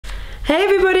Hey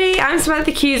everybody, I'm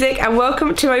Samantha Cusick and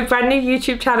welcome to my brand new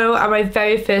YouTube channel and my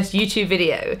very first YouTube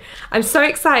video. I'm so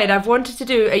excited. I've wanted to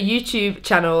do a YouTube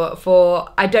channel for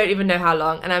I don't even know how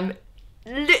long, and I'm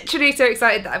literally so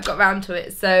excited that I've got round to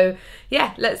it. So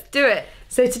yeah, let's do it.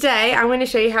 So today I'm going to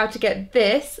show you how to get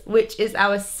this, which is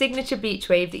our signature beach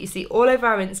wave that you see all over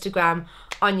our Instagram,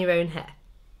 on your own hair.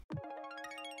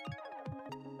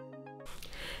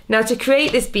 Now to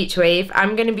create this beach wave,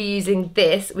 I'm going to be using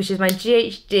this, which is my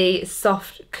GHD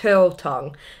Soft Curl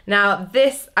Tong. Now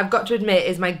this, I've got to admit,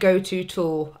 is my go-to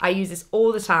tool. I use this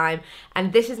all the time,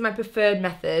 and this is my preferred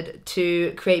method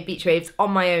to create beach waves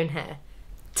on my own hair.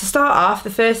 To start off, the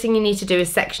first thing you need to do is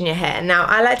section your hair. Now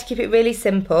I like to keep it really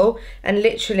simple and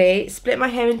literally split my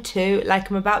hair in two like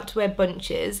I'm about to wear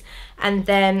bunches, and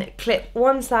then clip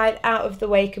one side out of the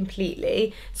way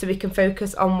completely so we can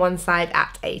focus on one side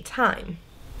at a time.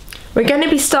 We're going to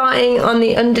be starting on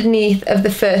the underneath of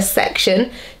the first section,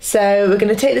 so we're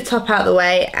going to take the top out of the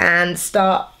way and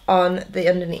start on the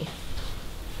underneath.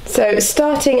 So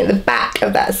starting at the back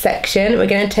of that section, we're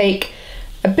going to take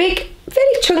a big,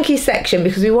 fairly chunky section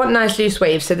because we want nice loose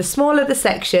waves. So the smaller the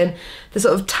section, the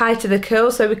sort of tighter the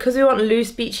curl. So because we want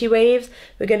loose beachy waves,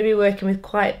 we're going to be working with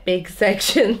quite big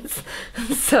sections.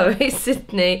 Sorry,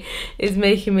 Sydney is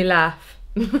making me laugh.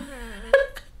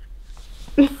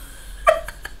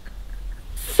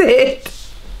 Sit.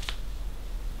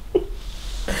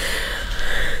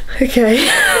 Okay.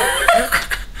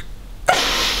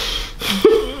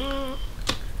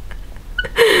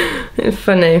 It's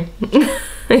funny.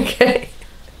 Okay.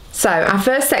 So our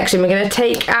first section, we're going to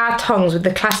take our tongs with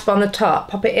the clasp on the top,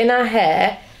 pop it in our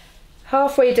hair,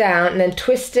 halfway down, and then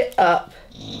twist it up.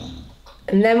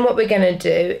 And then what we're going to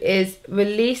do is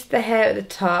release the hair at the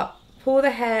top, pull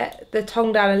the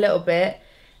tongue down a little bit,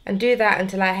 and do that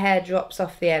until our hair drops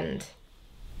off the end.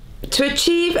 To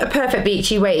achieve a perfect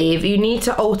beachy wave, you need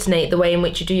to alternate the way in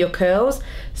which you do your curls.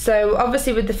 So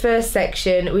obviously with the first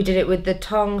section, we did it with the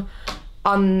tongue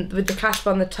with the clasp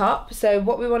on the top. So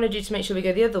what we want to do to make sure we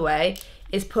go the other way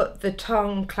is put the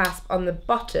tongue clasp on the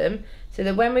bottom, so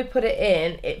that when we put it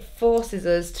in, it forces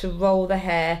us to roll the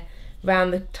hair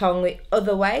round the tongue the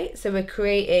other way. So we're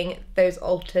creating those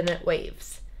alternate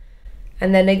waves.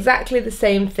 And then exactly the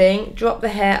same thing, drop the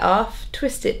hair off,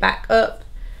 twist it back up,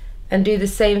 and do the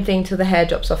same thing till the hair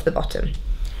drops off the bottom.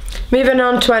 Moving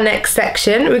on to our next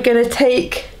section, we're going to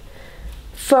take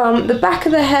from the back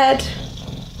of the head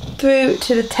through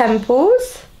to the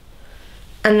temples,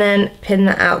 and then pin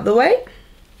that out the way.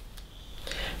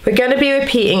 We're going to be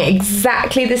repeating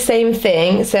exactly the same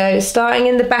thing, so starting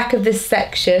in the back of this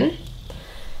section,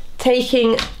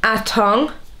 taking our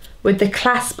tongue with the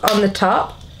clasp on the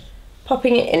top,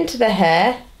 popping it into the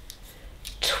hair,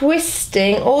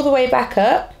 twisting all the way back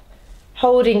up,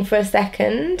 holding for a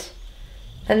second,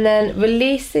 and then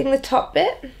releasing the top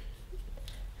bit,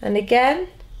 and again,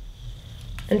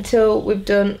 until we've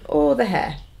done all the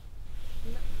hair.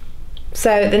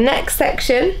 So the next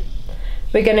section,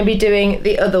 we're going to be doing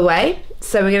the other way.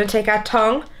 So we're going to take our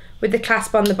tongue with the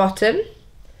clasp on the bottom,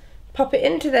 pop it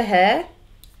into the hair,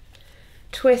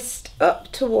 twist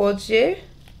up towards you,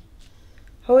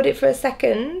 hold it for a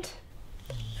second,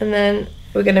 and then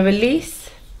we're going to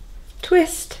release,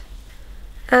 twist,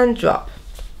 and drop.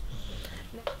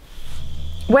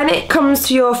 When it comes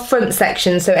to your front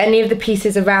section, so any of the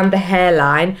pieces around the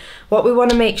hairline, what we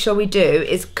want to make sure we do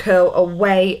is curl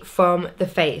away from the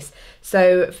face.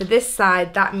 So for this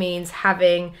side, that means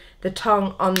having the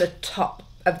tongue on the top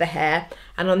of the hair,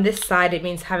 and on this side it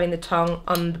means having the tongue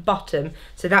on the bottom,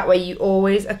 so that way you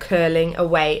always are curling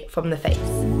away from the face.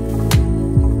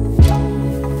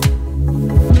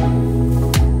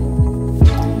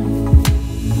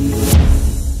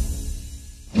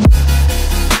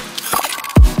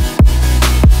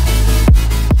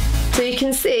 So you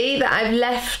can see that I've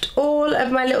left all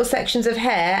of my little sections of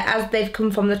hair as they've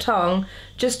come from the tongue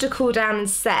just to cool down and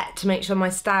set, to make sure my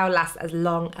style lasts as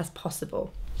long as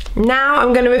possible. Now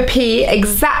I'm going to repeat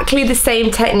exactly the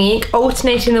same technique,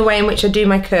 alternating the way in which I do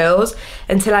my curls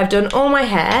until I've done all my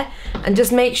hair, and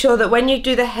just make sure that when you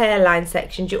do the hairline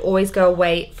sections, you always go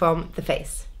away from the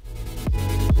face.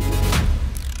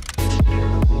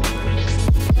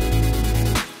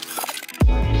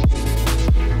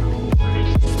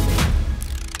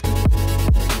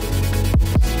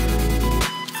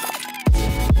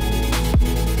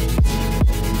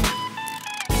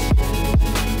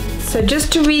 So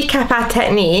just to recap our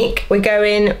technique, we're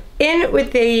going in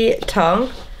with the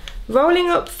tongue, rolling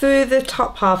up through the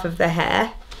top half of the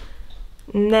hair,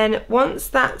 and then once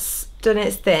that's done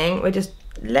its thing, we're just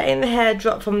letting the hair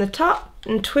drop from the top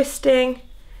and twisting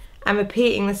and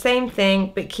repeating the same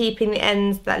thing but keeping the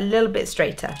ends that little bit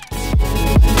straighter.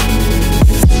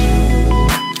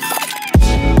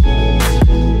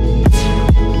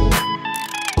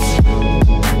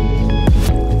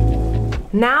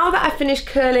 Now that I've finished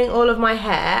curling all of my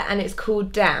hair and it's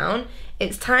cooled down,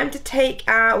 it's time to take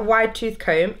our wide tooth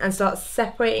comb and start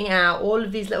separating out all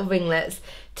of these little ringlets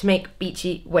to make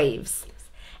beachy waves.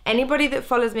 Anybody that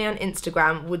follows me on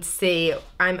Instagram would see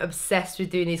I'm obsessed with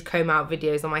doing these comb out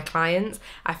videos on my clients.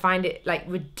 I find it like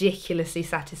ridiculously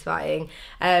satisfying,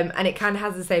 and it kind of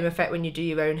has the same effect when you do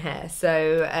your own hair.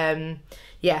 So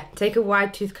yeah, take a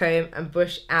wide tooth comb and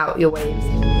brush out your waves.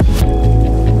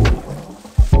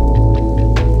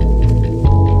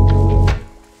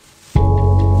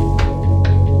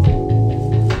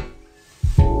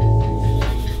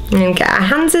 And get our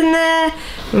hands in there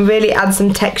and really add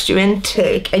some texture in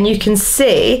too. And you can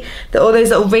see that all those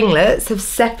little ringlets have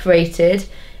separated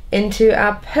into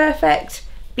our perfect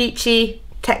beachy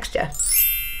texture.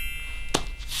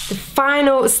 The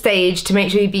final stage to make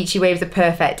sure your beachy waves are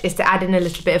perfect is to add in a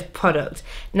little bit of product.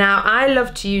 Now I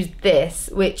love to use this,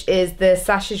 which is the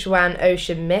Szechuan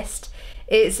Ocean Mist.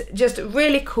 It's just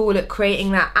really cool at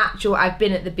creating that actual I've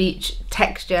been at the beach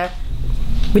texture.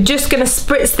 We're just going to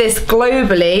spritz this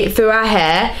globally through our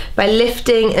hair by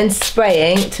lifting and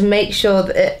spraying to make sure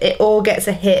that it all gets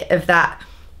a hit of that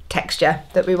texture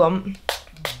that we want.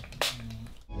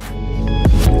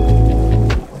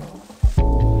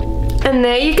 And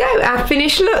there you go, our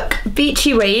finished look.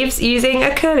 Beachy waves using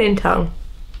a curling tong.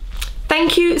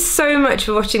 Thank you so much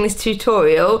for watching this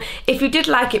tutorial. If you did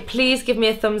like it, please give me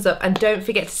a thumbs up and don't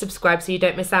forget to subscribe so you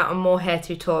don't miss out on more hair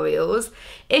tutorials.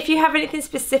 If you have anything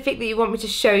specific that you want me to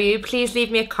show you, please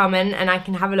leave me a comment and I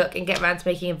can have a look and get around to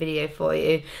making a video for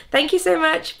you. Thank you so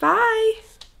much, bye.